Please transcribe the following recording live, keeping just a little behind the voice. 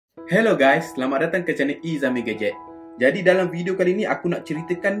Hello guys, selamat datang ke channel Izami Gadget. Jadi dalam video kali ni aku nak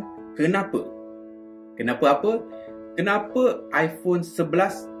ceritakan kenapa. Kenapa apa? Kenapa iPhone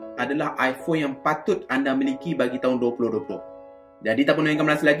 11 adalah iPhone yang patut anda miliki bagi tahun 2020. Jadi tak perlu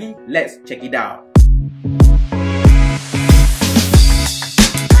menunggu lama lagi, let's check it out.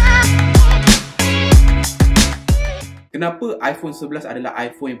 Kenapa iPhone 11 adalah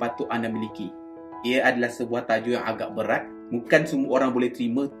iPhone yang patut anda miliki? Ia adalah sebuah tajuk yang agak berat. Bukan semua orang boleh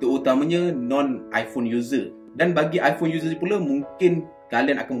terima, terutamanya non-iPhone user. Dan bagi iPhone user pula, mungkin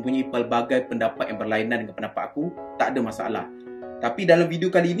kalian akan mempunyai pelbagai pendapat yang berlainan dengan pendapat aku. Tak ada masalah. Tapi dalam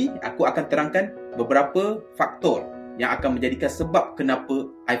video kali ini, aku akan terangkan beberapa faktor yang akan menjadikan sebab kenapa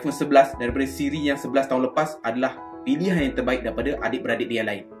iPhone 11 daripada siri yang 11 tahun lepas adalah pilihan yang terbaik daripada adik-beradik dia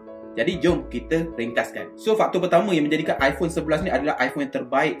lain. Jadi jom kita ringkaskan. So faktor pertama yang menjadikan iPhone 11 ni adalah iPhone yang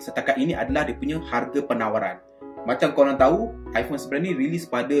terbaik setakat ini adalah dia punya harga penawaran. Macam korang tahu, iPhone 11 ni rilis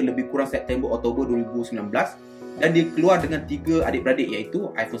pada lebih kurang September-Oktober 2019 dan dia keluar dengan 3 adik-beradik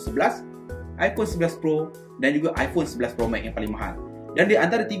iaitu iPhone 11, iPhone 11 Pro dan juga iPhone 11 Pro Max yang paling mahal. Dan di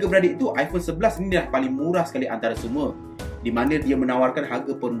antara 3 beradik itu, iPhone 11 ni dah paling murah sekali antara semua, di mana dia menawarkan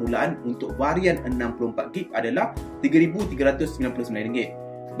harga permulaan untuk varian 64GB adalah RM3,399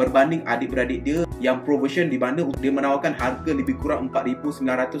 berbanding adik-beradik dia yang Pro version di mana dia menawarkan harga lebih kurang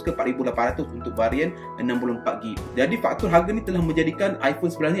RM4,900 ke RM4,800 untuk varian 64GB. Jadi faktor harga ni telah menjadikan iPhone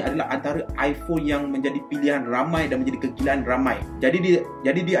 11 ni adalah antara iPhone yang menjadi pilihan ramai dan menjadi kegilaan ramai. Jadi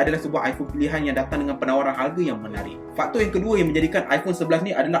dia adalah sebuah iPhone pilihan yang datang dengan penawaran harga yang menarik. Faktor yang kedua yang menjadikan iPhone 11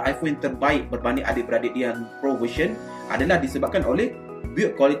 ni adalah iPhone yang terbaik berbanding adik-beradik dia yang Pro version adalah disebabkan oleh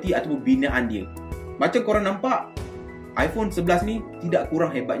build quality ataupun binaan dia. Macam korang nampak, iPhone 11 ni tidak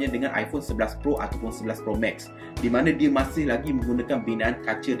kurang hebatnya dengan iPhone 11 Pro ataupun 11 Pro Max, di mana dia masih lagi menggunakan binaan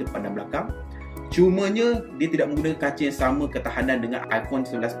kaca depan dan belakang. Cumanya dia tidak menggunakan kaca yang sama ketahanan dengan iPhone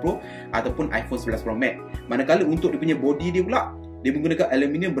 11 Pro ataupun iPhone 11 Pro Max. Manakala untuk dia punya body dia pula, dia menggunakan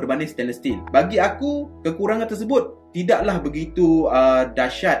aluminium berbanding stainless steel. Bagi aku, kekurangan tersebut tidaklah begitu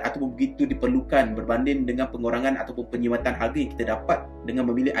dahsyat ataupun begitu diperlukan berbanding dengan pengurangan ataupun penyematan harga yang kita dapat dengan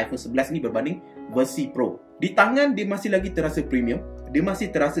memilih iPhone 11 ni berbanding versi Pro. Di tangan dia masih lagi terasa premium. Dia masih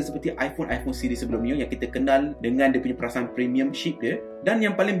terasa seperti iPhone siri sebelumnya yang kita kenal dengan dia punya perasaan premium shape dia. Dan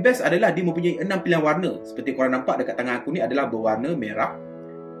yang paling best adalah dia mempunyai 6 pilihan warna. Seperti korang nampak dekat tangan aku ni adalah berwarna merah.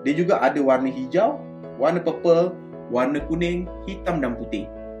 Dia juga ada warna hijau, warna purple, warna kuning, hitam dan putih.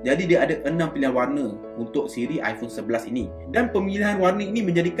 Jadi dia ada 6 pilihan warna untuk siri iPhone 11 ini. Dan pemilihan warna ini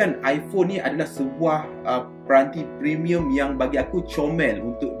menjadikan iPhone ni adalah sebuah peranti premium yang bagi aku comel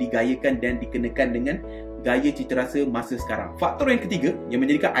untuk digayakan dan dikenakan dengan gaya cita rasa masa sekarang. Faktor yang ketiga yang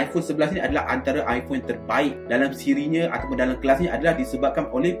menjadikan iPhone 11 ni adalah antara iPhone yang terbaik dalam sirinya ataupun dalam kelasnya adalah disebabkan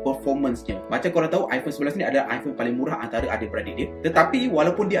oleh performance-nya. Macam korang tahu, iPhone 11 ni adalah iPhone paling murah antara adik-beradik dia. Tetapi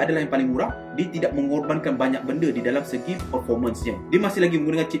walaupun dia adalah yang paling murah, dia tidak mengorbankan banyak benda di dalam segi performance-nya. Dia masih lagi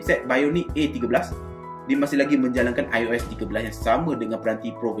menggunakan chipset Bionic A13. Dia masih lagi menjalankan iOS 13 yang sama dengan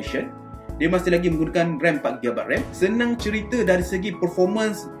peranti Pro version. Dia masih lagi menggunakan RAM 4GB RAM. Senang cerita dari segi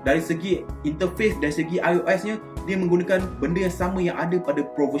performance, dari segi interface, dari segi iOS-nya, dia menggunakan benda yang sama yang ada pada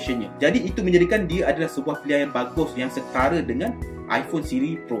Pro version-nya. Jadi itu menjadikan dia adalah sebuah pilihan yang bagus yang setara dengan iPhone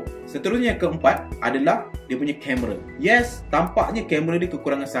siri Pro. Seterusnya yang keempat adalah dia punya kamera. Yes, tampaknya kamera dia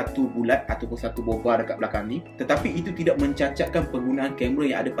kekurangan satu bulat ataupun satu bobar dekat belakang ni, tetapi itu tidak mencacatkan penggunaan kamera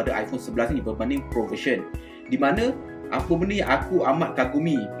yang ada pada iPhone 11 ni berbanding Pro version. Di mana apa benda yang aku amat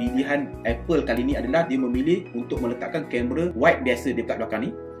kagumi pilihan Apple kali ni adalah dia memilih untuk meletakkan kamera wide biasa dekat belakang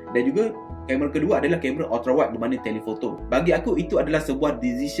ni, dan juga kamera kedua adalah kamera ultra wide berbanding telefoto. Bagi aku itu adalah sebuah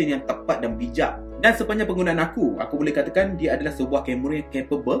decision yang tepat dan bijak. Dan sepanjang penggunaan aku boleh katakan dia adalah sebuah kamera yang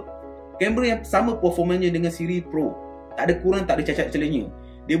capable, kamera yang sama performanya dengan siri Pro. Tak ada kurang, tak ada cacat celahnya.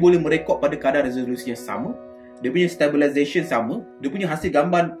 Dia boleh merekod pada kadar resolusi yang sama, dia punya stabilization sama, dia punya hasil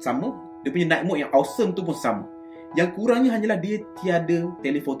gambar sama, dia punya night mode yang awesome tu pun sama. Yang kurangnya hanyalah dia tiada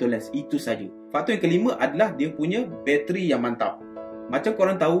telephoto lens, itu saja. Faktor yang kelima adalah dia punya bateri yang mantap. Macam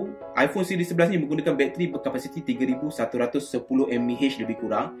korang tahu, iPhone siri 11 ni menggunakan bateri berkapasiti 3110 mAh lebih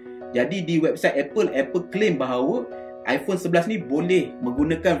kurang. Jadi di website Apple claim bahawa iPhone 11 ni boleh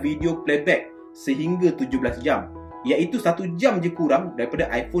menggunakan video playback sehingga 17 jam. Iaitu 1 jam je kurang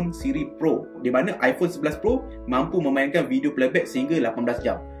daripada iPhone siri Pro, di mana iPhone 11 Pro mampu memainkan video playback sehingga 18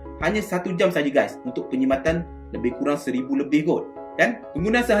 jam. Hanya 1 jam saja guys untuk penyematan lebih kurang 1000 lebih kot. Dan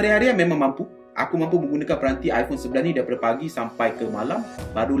penggunaan sehari-harian memang mampu. Aku mampu menggunakan peranti iPhone 11 ni daripada pagi sampai ke malam,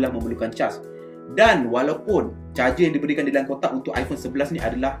 barulah memerlukan cas. Dan walaupun charger yang diberikan di dalam kotak untuk iPhone 11 ni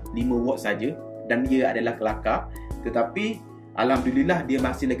adalah 5 watt saja dan dia adalah kelakar, tetapi Alhamdulillah dia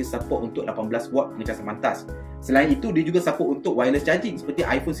masih lagi support untuk 18 watt pengecasan pantas. Selain itu dia juga support untuk wireless charging seperti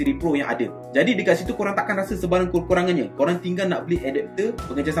iPhone siri Pro yang ada. Jadi dekat situ korang takkan rasa sebarang kekurangannya. Korang tinggal nak beli adapter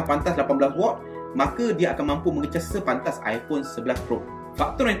pengecasan pantas 18 watt, maka dia akan mampu mengecas sepantas iPhone 11 Pro.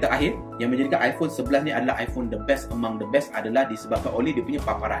 Faktor yang terakhir yang menjadikan iPhone 11 ni adalah iPhone the best among the best adalah disebabkan oleh dia punya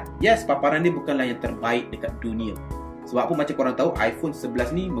paparan. Yes, paparan dia bukanlah yang terbaik dekat dunia. Sebab apa macam korang tahu, iPhone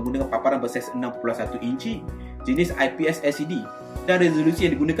 11 ni menggunakan paparan bersaiz 6.1 inci jenis IPS LCD dan resolusi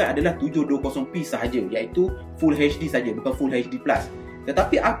yang digunakan adalah 720p sahaja, iaitu Full HD saja, bukan Full HD+.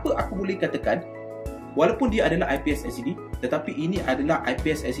 Tetapi apa aku boleh katakan, walaupun dia adalah IPS LCD, tetapi ini adalah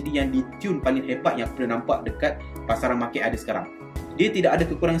IPS LCD yang ditune paling hebat yang pernah nampak dekat pasaran market ada sekarang. Dia tidak ada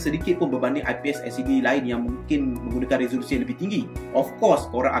kekurangan sedikit pun berbanding IPS LCD lain yang mungkin menggunakan resolusi yang lebih tinggi. Of course,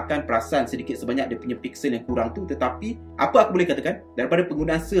 korang akan perasan sedikit sebanyak dia punya pixel yang kurang tu, tetapi apa aku boleh katakan, daripada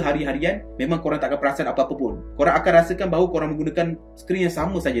penggunaan sehari-harian, memang korang tak akan perasan apa-apa pun. Korang akan rasakan bahawa korang menggunakan skrin yang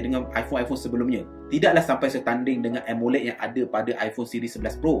sama saja dengan iPhone sebelumnya. Tidaklah sampai setanding dengan AMOLED yang ada pada iPhone siri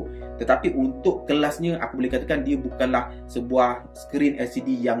 11 Pro. Tetapi untuk kelasnya, aku boleh katakan dia bukanlah sebuah skrin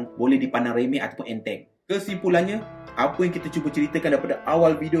LCD yang boleh dipandang remeh ataupun enteng. Kesimpulannya, apa yang kita cuba ceritakan daripada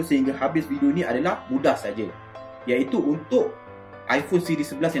awal video sehingga habis video ni adalah mudah saja, iaitu untuk iPhone siri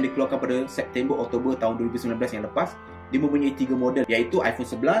 11 yang dikeluarkan pada September-Oktober tahun 2019 yang lepas, dia mempunyai 3 model, iaitu iPhone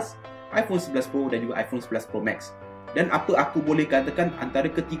 11, iPhone 11 Pro dan juga iPhone 11 Pro Max. Dan apa aku boleh katakan, antara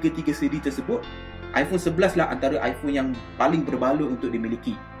ketiga-tiga siri tersebut, iPhone 11 lah antara iPhone yang paling berbaloi untuk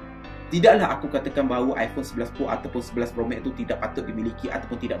dimiliki. Tidaklah aku katakan bahawa iPhone 11 Pro ataupun 11 Pro Max itu tidak patut dimiliki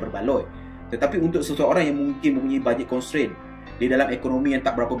ataupun tidak berbaloi. Tetapi untuk seseorang yang mungkin mempunyai budget constraint di dalam ekonomi yang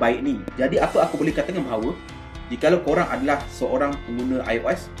tak berapa baik ni, jadi apa aku boleh katakan bahawa jikalau korang adalah seorang pengguna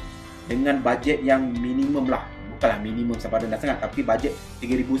iOS dengan budget yang minimum lah, bukanlah minimum sampai rendah sangat, tapi budget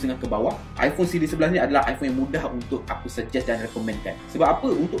RM3,500 ke bawah, iPhone siri 11 ni adalah iPhone yang mudah untuk aku suggest dan rekomenkan. Sebab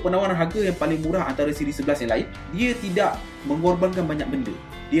apa? Untuk penawaran harga yang paling murah antara siri 11 yang lain, dia tidak mengorbankan banyak benda.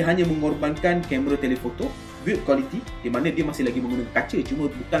 Dia hanya mengorbankan kamera telefoto, build quality, di mana dia masih lagi menggunakan kaca, cuma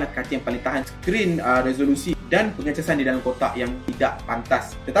bukanlah kaca yang paling tahan, screen resolusi dan pengecasan di dalam kotak yang tidak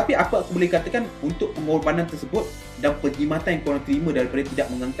pantas. Tetapi apa aku boleh katakan, untuk pengorbanan tersebut dan perkhidmatan yang korang terima daripada tidak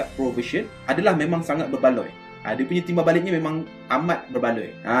mengangkat Pro version adalah memang sangat berbaloi. Dia punya timbal baliknya memang amat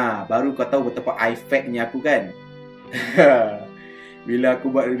berbaloi. Baru kau tahu betapa eye-fact-nya aku kan. Bila aku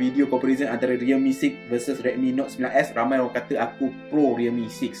buat video comparison antara Realme 6 versus Redmi Note 9S, ramai orang kata aku pro Realme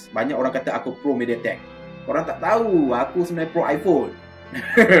 6. Banyak orang kata aku pro MediaTek. Korang tak tahu, aku sebenarnya pro iPhone.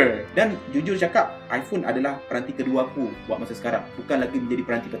 Dan jujur cakap, iPhone adalah peranti kedua aku buat masa sekarang, bukan lagi menjadi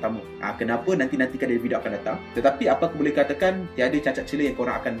peranti pertama. Kenapa? Nanti-nantikan dari video akan datang. Tetapi apa aku boleh katakan, tiada cacat celah yang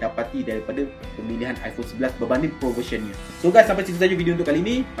korang akan dapati daripada pemilihan iPhone 11 berbanding Pro versionnya. So guys, sampai situ saja video untuk kali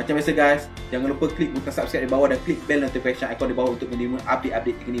ini. Macam biasa guys, jangan lupa klik butang subscribe di bawah dan klik bell notification icon di bawah untuk menerima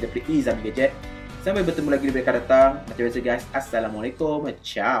update-update terkini daripada Izami Gadget. Sampai bertemu lagi di video akan datang. Macam biasa guys, Assalamualaikum.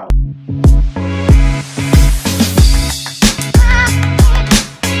 Ciao.